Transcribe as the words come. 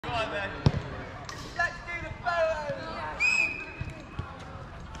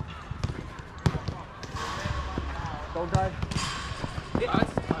Don't dive.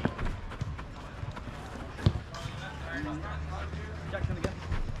 Jackson again.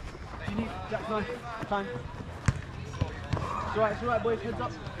 Do you need Jackson? Time. It's alright, boys. Heads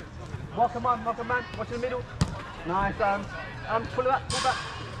up. Welcome man. Watch in the middle. Nice. Pull back.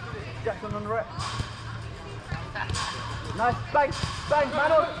 Jackson on the right. Nice. Bang,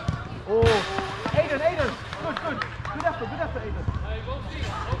 man on. Oh, Aiden. Good effort, Aiden.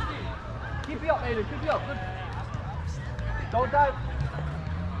 Keep it up, Aiden. Good. Don't dive.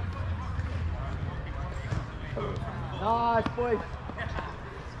 Nice, boys.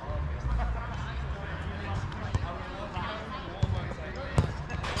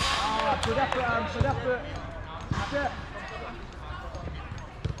 Good effort. Set.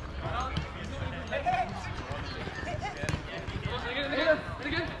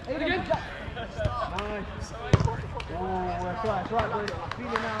 Aiden. Nice. Oh, that's right, boys.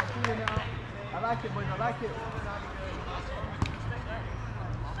 Feeling out. I like it, boys.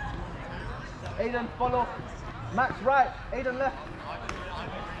 Aiden, follow. Max right, Aiden left.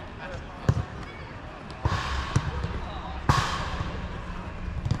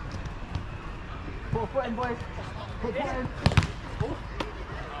 Put a foot in, boys. Put a foot in.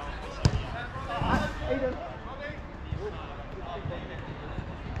 Aiden.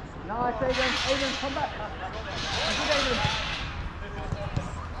 Nice, Aiden, come back. Good, Aiden.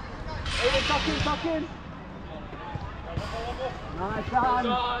 Aiden, tuck in. Nice,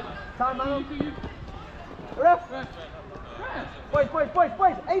 time, man. Ref. Boys.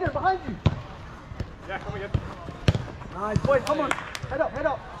 Aiden, behind you. Yeah, come again. Nice, boys, come on. Head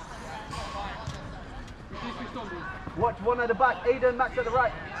up. Watch one at the back. Aiden, Max at the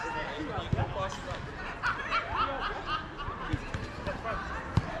right.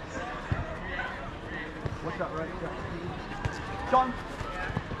 What's that, right? John.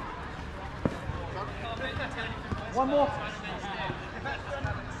 One more.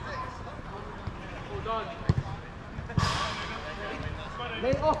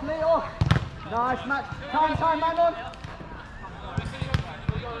 Lay it off. Nice, Max. Time, man on.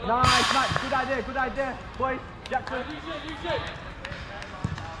 Nice, Max. Good idea. Boys, Jackson.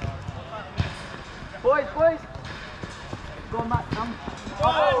 Boys. Go on, Max.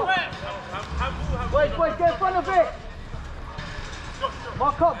 Boys, get in front of it.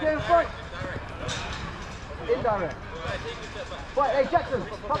 Mark up, get in front. Indirect. Boy, hey, Jackson.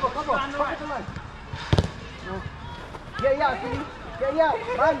 Come on. Fight the line. No. Get out,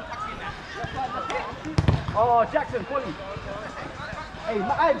 man. Oh, Jackson, fully. Hey,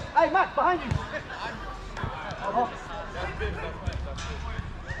 Max, behind you. Oh.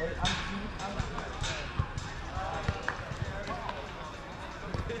 Hey,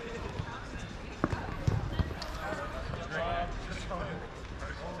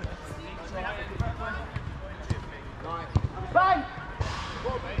 bang!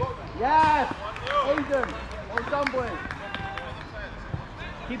 Yes! Aiden! Well done, boys.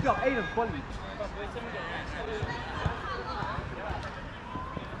 Keep it up, Aiden, quality.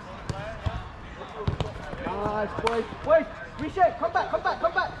 Nice, boys. Reshape, come back. Aiden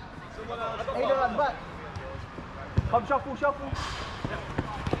at the back. Come, shuffle.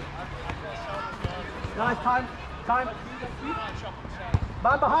 Nice, time.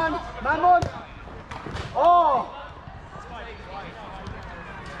 Man behind, man on. Oh!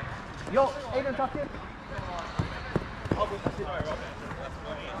 Yo, Aiden, tuck in.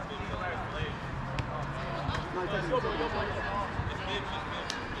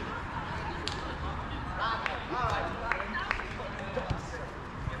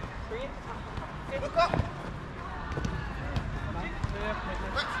 Look up.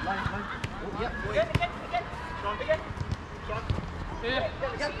 Line. Oh, yep. Again.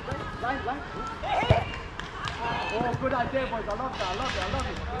 Line. Oh, good idea, boys. I love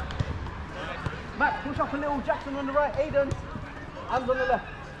it. Max, push up a little. Jackson on the right. Aiden, hands on the left.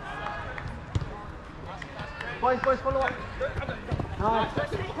 Boys, follow up. Nice.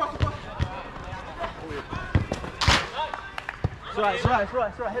 It's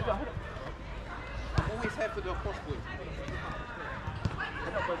right. Head up. Always head for the cross, boys.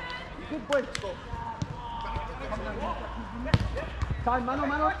 Head up, boys. You good, boys? Time, man on.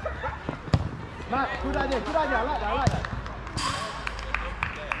 Max, good idea. I like that.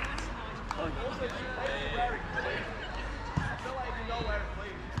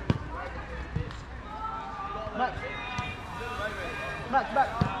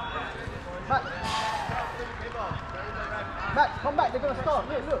 Max, come back, they're going to start,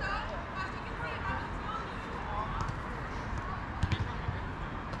 look.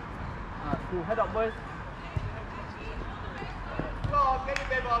 Alright, cool, head up, boys. Go on, get your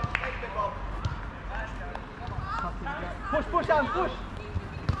bib on, Push, push, Am, push.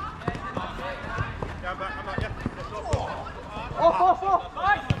 Yeah, I'm back, yeah. Off, off, off.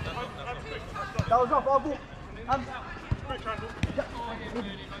 That was off, off.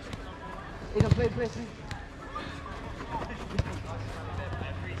 Aiden, play, play, play.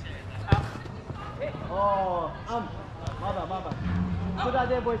 Oh, my bad. Good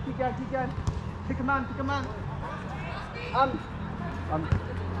idea, boys. Keep going. Pick a man.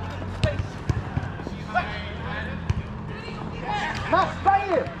 Max, bang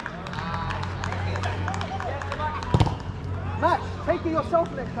him! Max, take it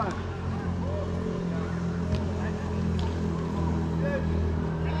yourself next time.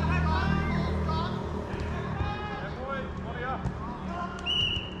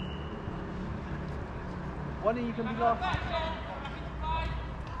 One of you can be last.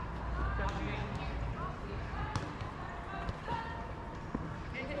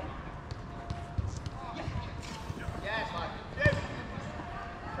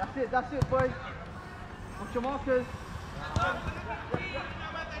 That's it, boys. Watch your markers.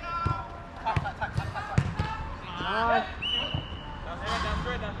 Nice.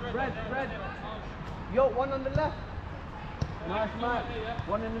 Red. Yo, one on the left. Nice, man.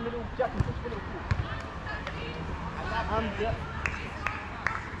 One in the middle. Jack, push the middle. Yeah.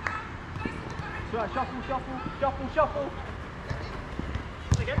 Right, shuffle.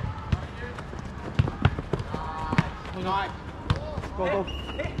 Again. Nice. Go.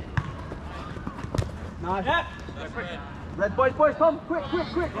 Nice. Yeah. Red boys, come. Quick.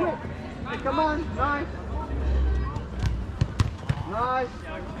 Come on. Nice.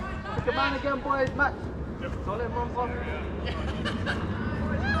 Come on again, boys. Max. Don't let him run off.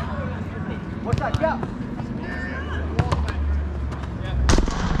 What's that gap?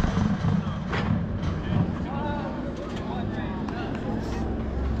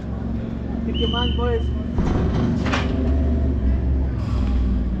 Pick your man, boys.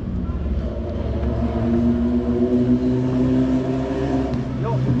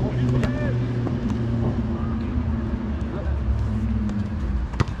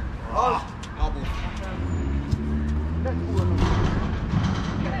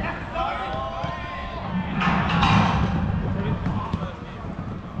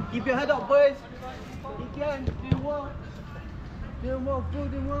 Keep your head up, boys. You can. Doing well. Doing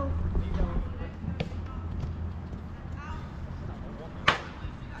well.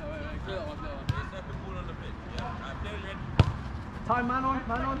 Time, man on.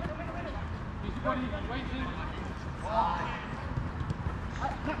 Back home.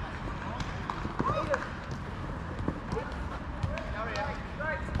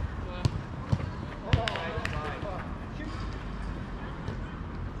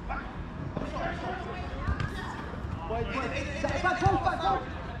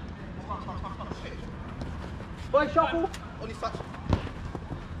 Boy, shuffle. Only touch.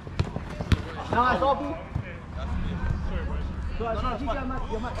 Nice, Abu. Sorry, boys.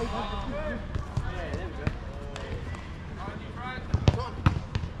 You're Matt 800. Yeah, there we go.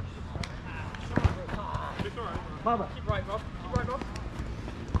 It's alright. Mama. Keep right, Bob.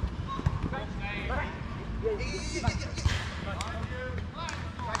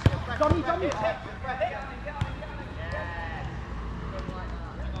 Tommy.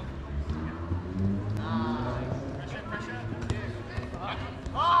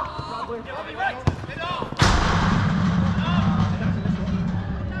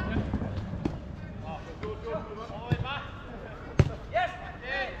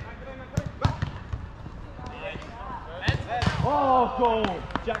 Oh, goal!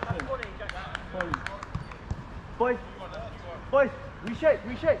 Jackson. Boys,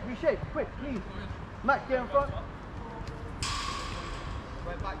 reshape, quick, please. Max, get in front.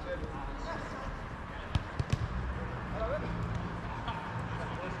 Went back to him.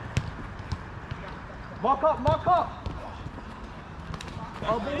 Mark up. Let's go!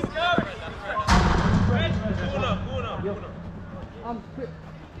 Corner. Quick.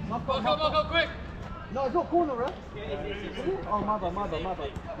 Mark up, quick! No, it's not corner, right? Oh, my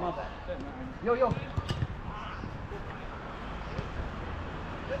bad. Yo.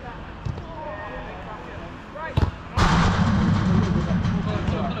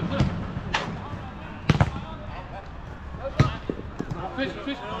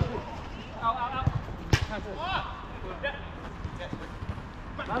 Fish. Out.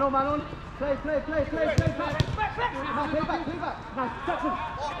 Man on. Play. Play back. Nice, Jackson.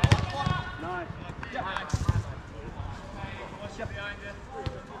 Nice.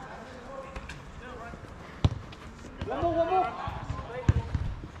 One more.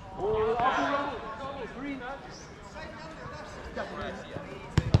 Oh, three.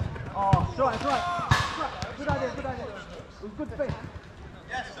 Oh, strike. Good idea. It was good space.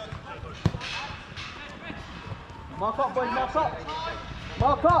 Mark up, boys, mark up.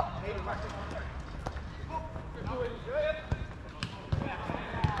 Mark up.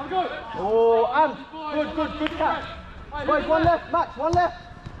 Oh, and good catch. Boys, one left, Max, one left.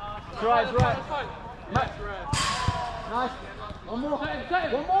 Right. Max. Nice. One more.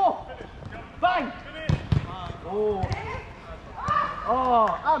 One more. Bang. Oh.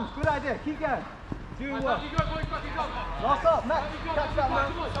 Oh, good idea. Keep going. Do well. Last up, Max. Catch that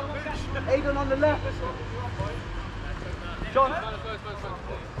man. Aiden on the left. John.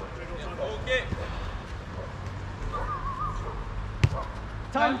 Okay.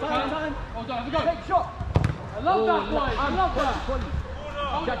 Time. Well done, have a go. Take shot. I love that, boys. I love that.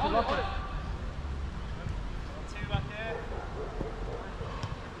 Jackson, lock it. Two back here.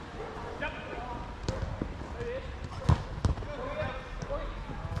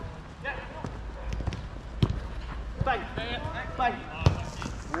 Bang. Bang.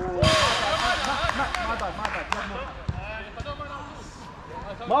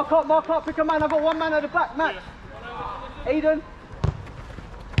 My bad. Mark up, pick a man. I've got one man at the back, Max. Aiden.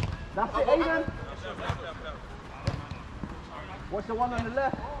 That's it, Aiden. What's the one on the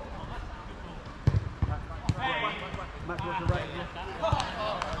left? Max, what's the right?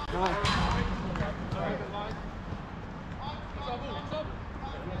 Nice.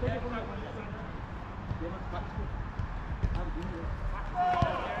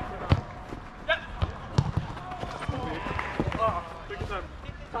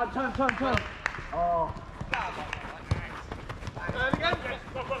 Turn. Oh.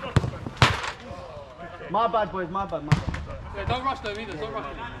 My bad, boys, my bad. Yeah, don't rush them either, don't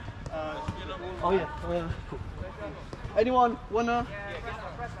rush them. Oh yeah, cool. Anyone wanna?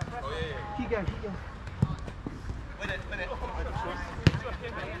 Keep going. Win it.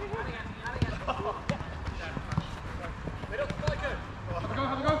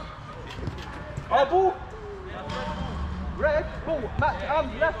 Have a go. Oh, ball. Red, ball. Matt,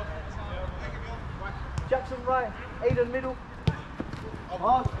 left. Jackson right. Aiden middle.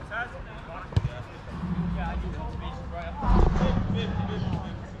 Hard. Middle.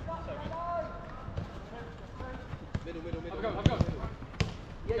 Have a go.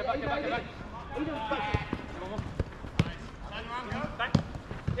 Yeah, Get back. Aiden,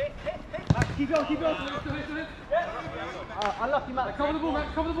 back. Keep going. Unlucky, Matt. Cover the ball,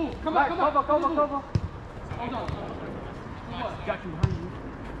 Max, cover the ball. Come Matt, back. cover. Hold on. Jackson behind you.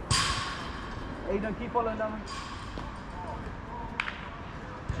 Aiden, keep following down.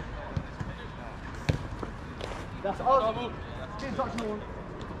 That's us. Didn't touch no one.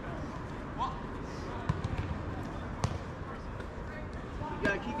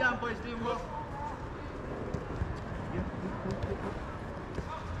 Keep going, boys. Doing well.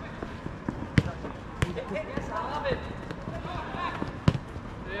 Yes, I love it.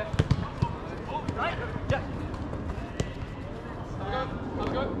 Yeah. Right. Jack. Have a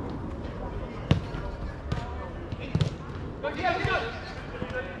go.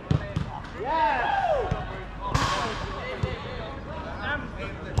 Yeah.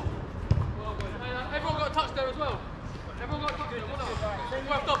 Everyone got a touch there as well.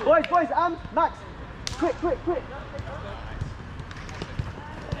 Boys, Max. Quick.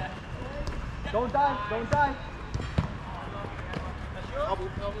 Don't die.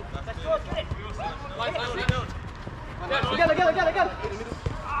 Let's go, get it. Again.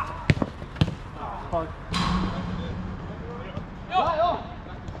 Hard. Right on.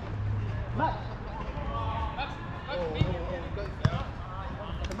 Max.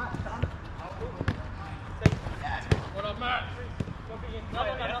 Max, What up, Matt?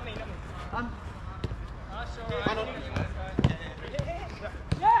 Not me.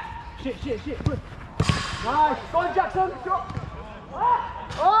 Shit. Good. Nice. Go on, Jackson. Drop.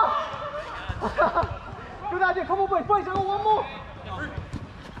 Good idea. Come on, boys. I got one more.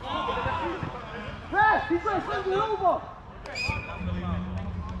 Yeah, he's going to send you over.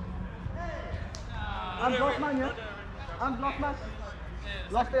 I'm last man, yeah? I'm last man.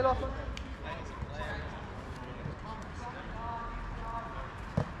 Last one.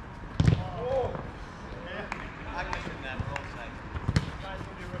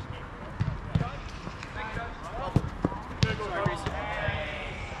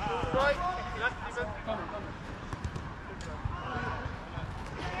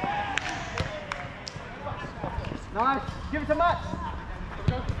 Nice. Give it to Max.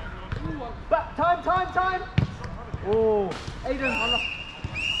 Back. Time. Oh, Aiden.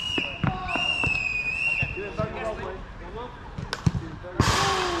 Doing very well, boys.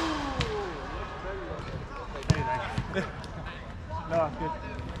 No, good.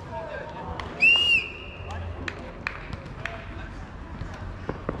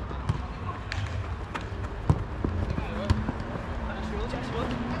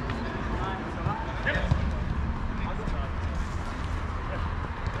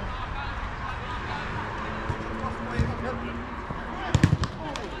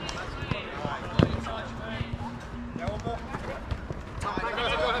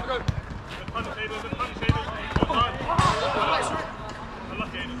 go. Punch, Aiden. Punch, Aiden.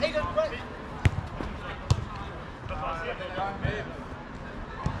 Aiden, right.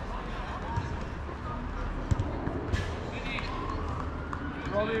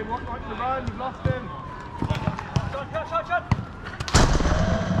 Robbie, watch the run, you've lost him. Shot.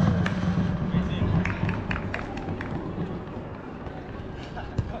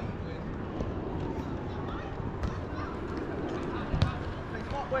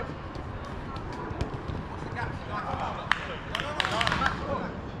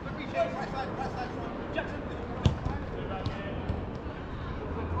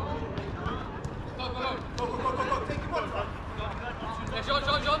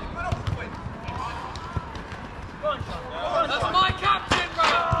 John. That's my captain, bro.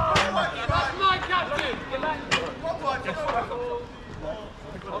 That's my captain.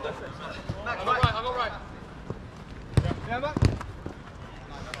 I'm all right. Yeah, Matt?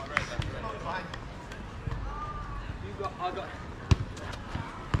 I got.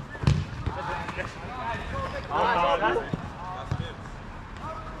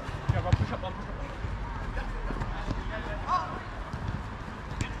 Yeah, push up.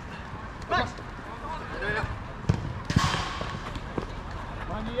 Max!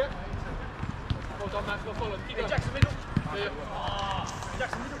 Behind you yet? Well done, Max. Well followed. Keep going. Jackson, middle. Yeah.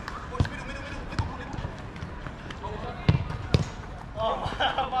 Jackson, middle. Watch middle. Oh,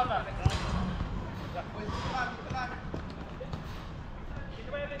 my bad.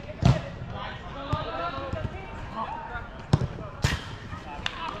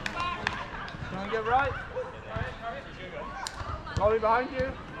 Try and get right. Ollie behind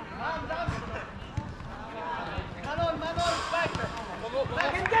you. Man on, back.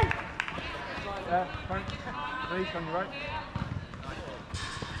 Back in, gang. Yeah, Frank. Release on your right.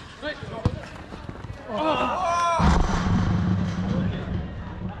 Switch.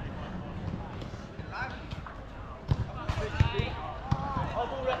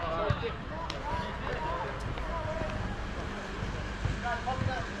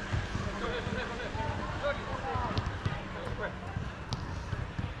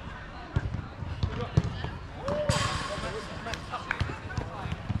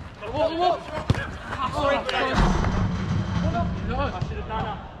 Whoa. Sorry. No. I should have done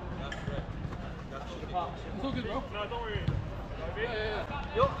that. It's all good, bro. No, don't worry.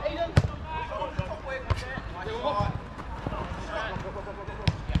 Yeah. Yo, Aiden.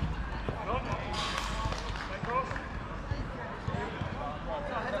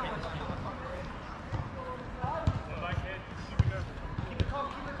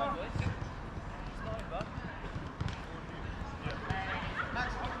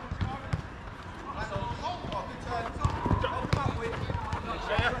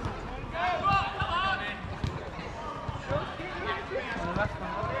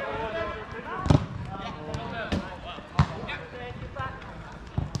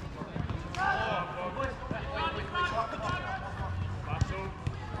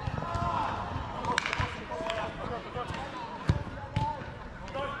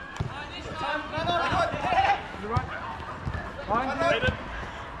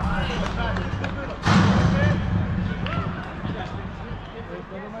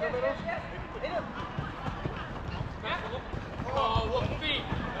 Oh, what feet?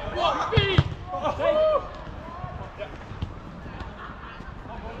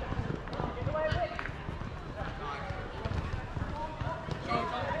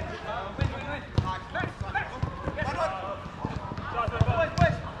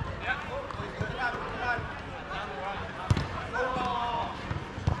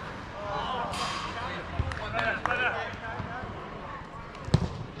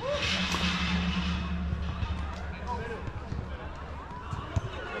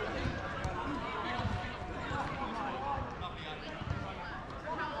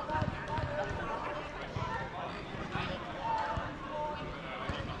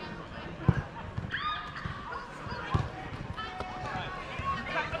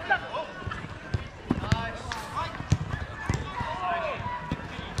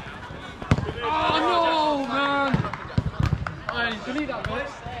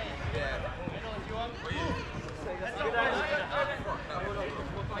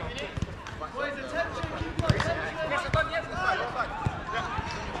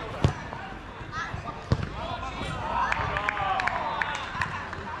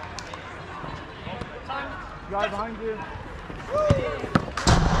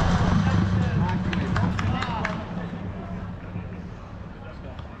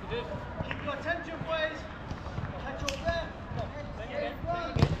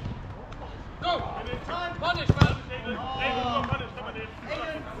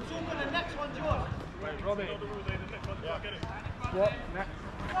 Squat, next.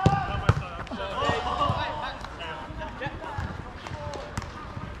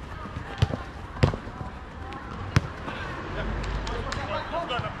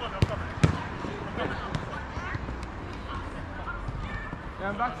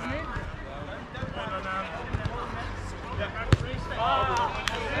 Going back to me.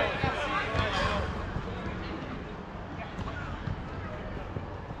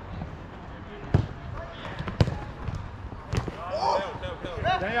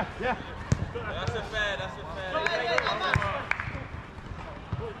 Yeah. That's a fair, that's a fair.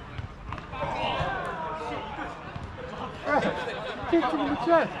 Kick him in the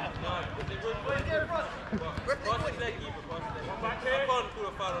chest. Cross his leg, keeper, cross his leg. I can't call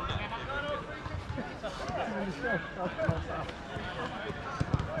a foul on that.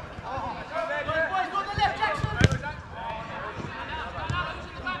 Boys, go on the left, Jackson!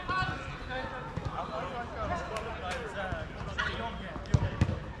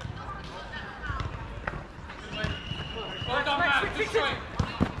 Well done, man. Good straight.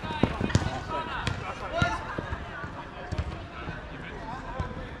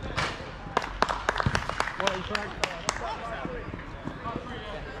 What are you trying?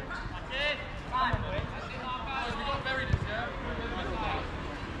 We got buried this, yeah?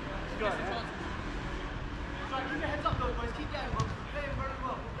 Keep your heads up though, boys. Keep going, boys. Playing very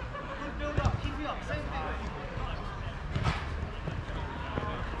well. Good build up. Keep it up. Same thing.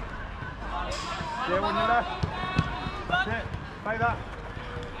 Yeah, when you're left. That's it. Play that.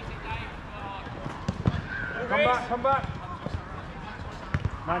 Come back.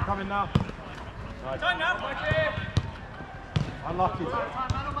 Man coming now. Right. Time now. Unlucky.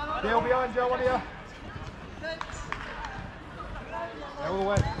 Deal behind you, one of you. All the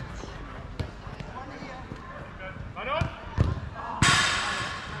way.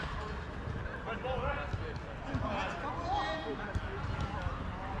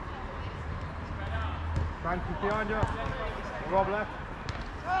 Frank is behind you. Rob left.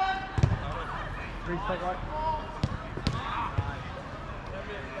 Reese take right.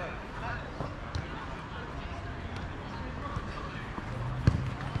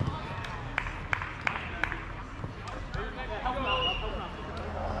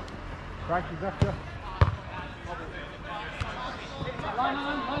 Frank is left you.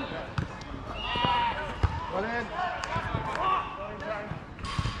 Well in.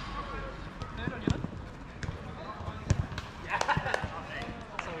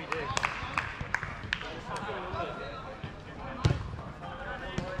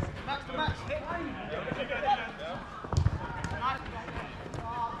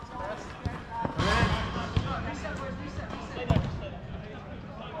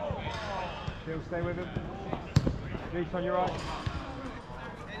 Still stay with him. Reese on your right.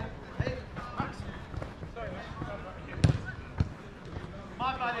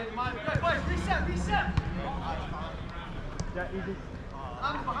 My boys, reset. Yeah, easy.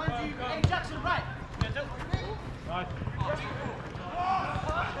 I'm behind you. Hey, Jackson, right. Nice.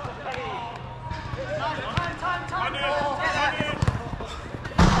 Time.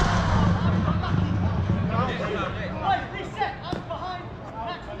 Boys, reset. I'm behind.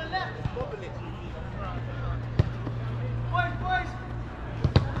 Max on the left. Boys.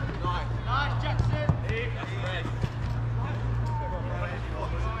 Nice, Jackson.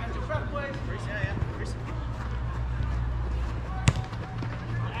 Catch your breath, boys.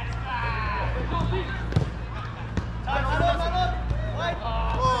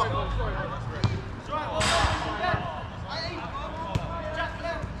 Time on. Right. Jack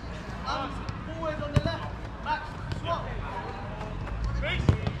left. Forward on the left. Max, swap.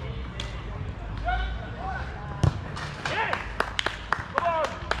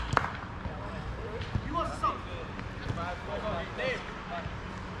 You want some?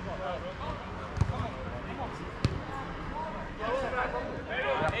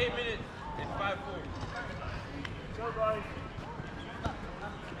 8 minutes. It's 5-4. Go, guys.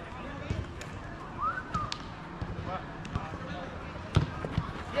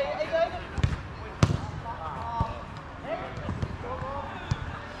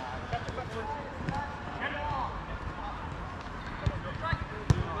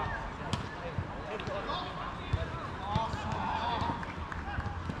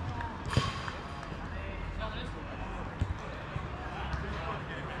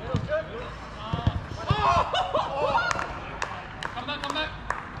 Come back.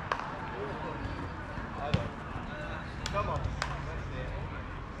 Come on.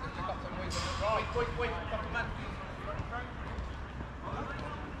 Wait. Come on.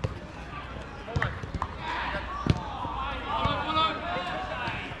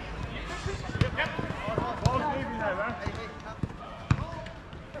 Ball's moving there, man.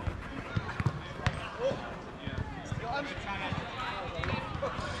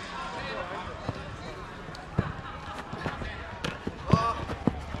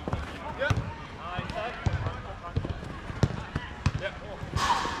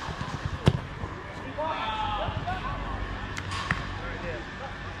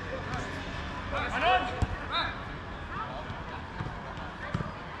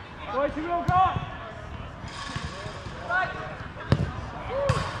 Boys, you will go! Right.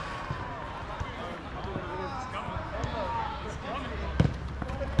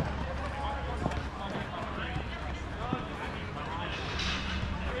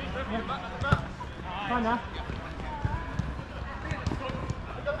 Fine now.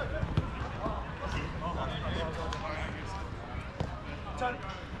 Turn.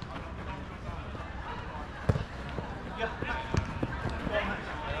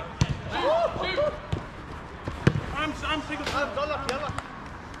 I'm single. يلا يلا.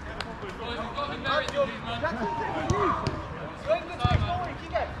 Boys, we've got to be buried in these, man. Going this way forward,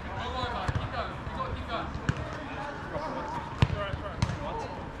 keep it. Don't worry about it. Keep going. We've got to keep going.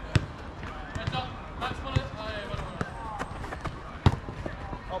 Heads up. Max, one of...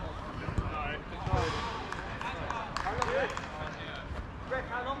 Oh, yeah, one of them. Greg,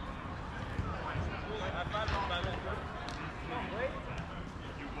 how long?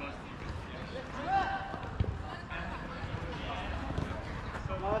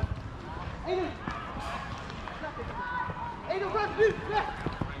 Aiden! Aiden, run, move, left!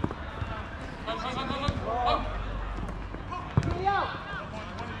 Come. Get me out!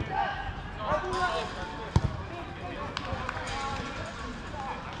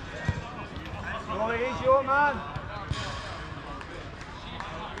 Roll it, he's your man.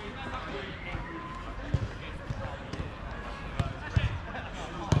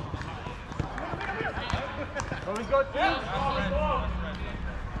 Rolling good.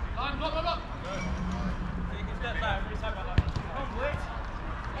 Line, block.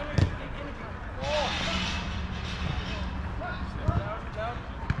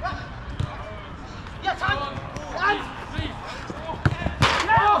 Yes, hands! Hands! Please.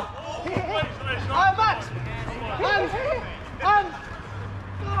 Alright, Max! Hands! Hands!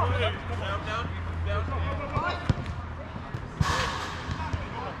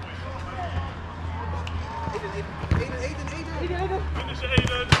 Aiden! Finish it,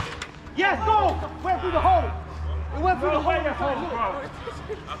 Aiden. Yes, go! Went through the hole. It went through the hole. Bro.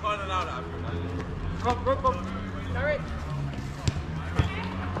 I can't allow that. Go. Carry it.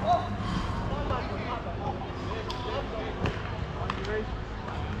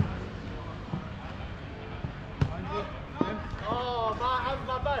 Oh,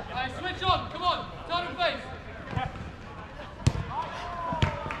 my bad. Hey, switch on. Come on. Turn and face.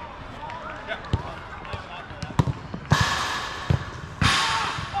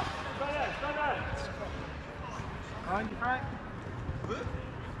 Behind you, Frank.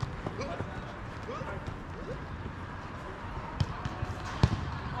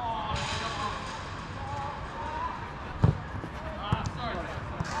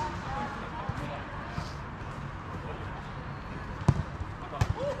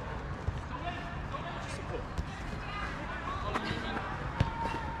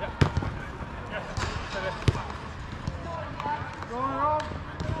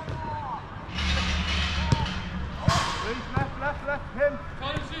 Left, him.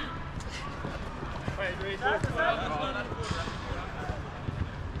 Can't shoot.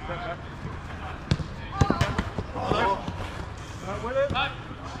 William.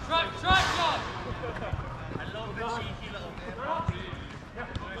 Track, John. I love the cheeky little bit.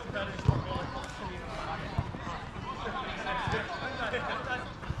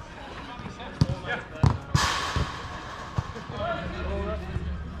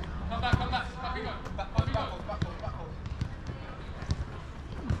 Come back. Back we go.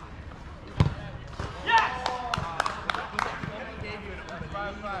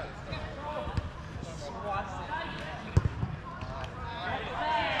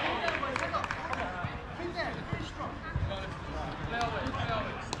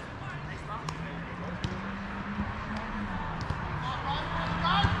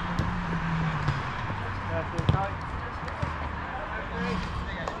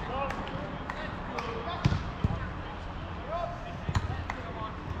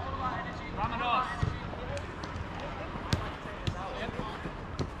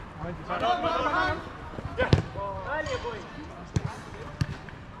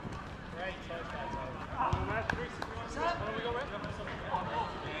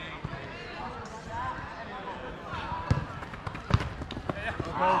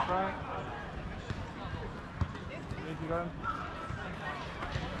 Frank. Easy going.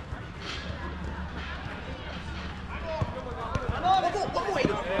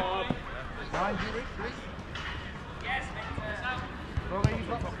 Behind you, Rick. Yes, Rory,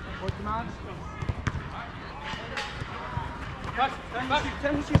 what's the man? Back.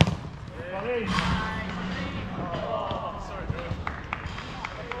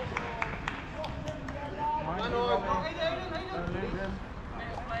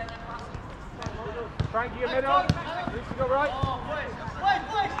 Frankie, in middle. Reese, go right. Wait.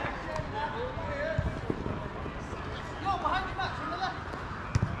 Yo, behind your back, from the left.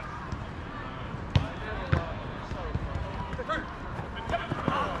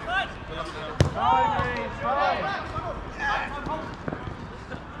 Time, Reese, time.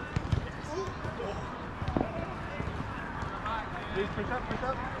 Reese, push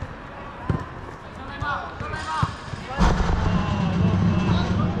up.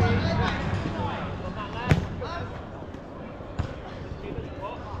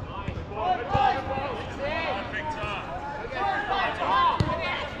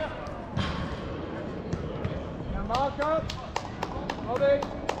 Now mark up. Bobby.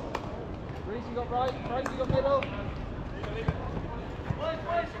 Reese, you got right. Frank, you got middle.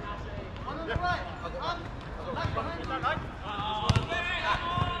 One on the right. Back behind you.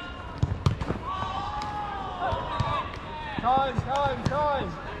 Time.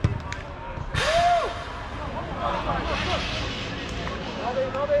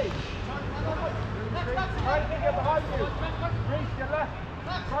 Robbie. Frank, get behind you. Reese, get left.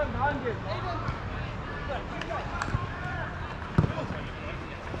 Frank, behind you.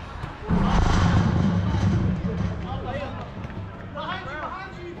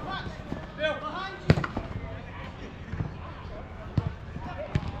 Behind you, Max. Behind you.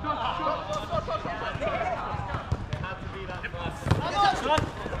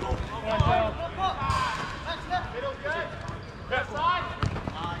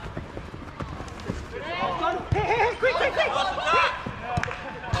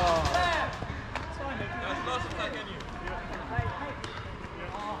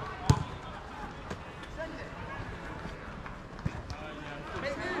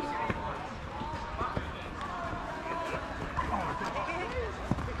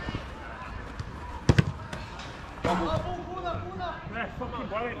 Yeah, fucking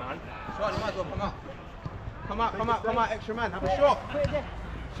worry, man. Sean, you might as well come out, extra man, have a shot.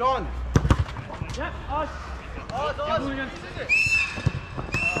 Sean. Yep, us.